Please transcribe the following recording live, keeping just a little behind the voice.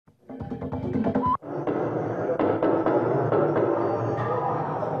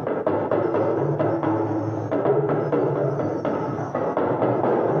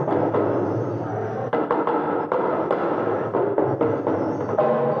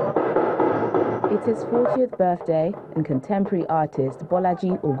It's his 40th birthday, and contemporary artist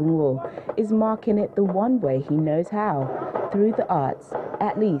Bolaji Ogunwo is marking it the one way he knows how, through the arts.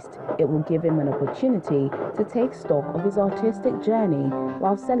 At least, it will give him an opportunity to take stock of his artistic journey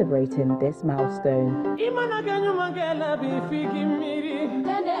while celebrating this milestone.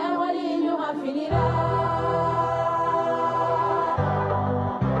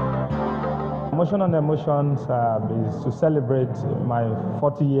 Motion on Emotions is to celebrate my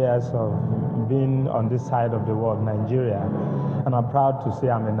 40 years of being on this side of the world, Nigeria, and I'm proud to say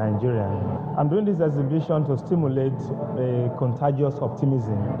I'm a Nigerian. I'm doing this exhibition to stimulate a contagious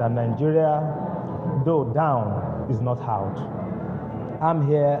optimism that Nigeria, though down, is not out. I'm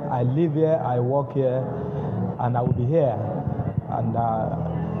here, I live here, I work here, and I will be here,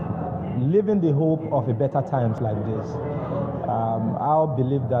 and living the hope of a better times like this. I'll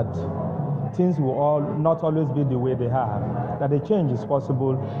believe that things will not always be the way they are, that a change is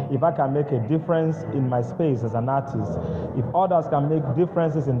possible if I can make a difference in my space as an artist. If others can make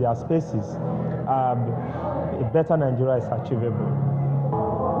differences in their spaces, a better Nigeria is achievable.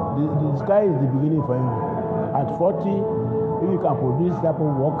 The sky is the beginning for him. At 40, if you can produce that type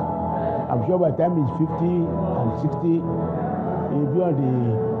of work, I'm sure by the time he's 50 and 60, he'll be on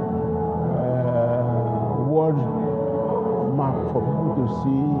the world map for people to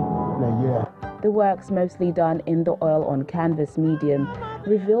see Nigeria. The works, mostly done in the oil on canvas medium,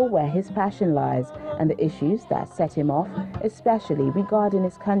 reveal where his passion lies and the issues that set him off, especially regarding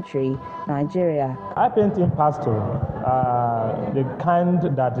his country, Nigeria. I paint in pastel, the kind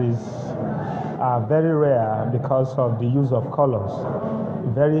that is very rare because of the use of colors.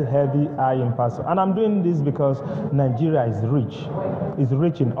 Very heavy eye in pastel. And I'm doing this because Nigeria is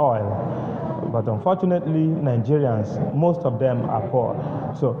rich in oil. But unfortunately, Nigerians, most of them are poor.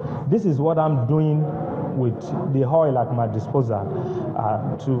 So this is what I'm doing with the oil at my disposal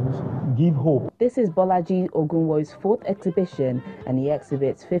to give hope. This is Bolaji Ogunwo's 4th exhibition, and he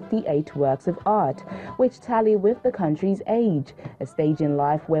exhibits 58 works of art, which tally with the country's age, a stage in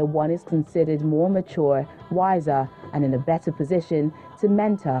life where one is considered more mature, wiser, and in a better position to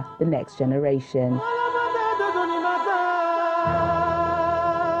mentor the next generation.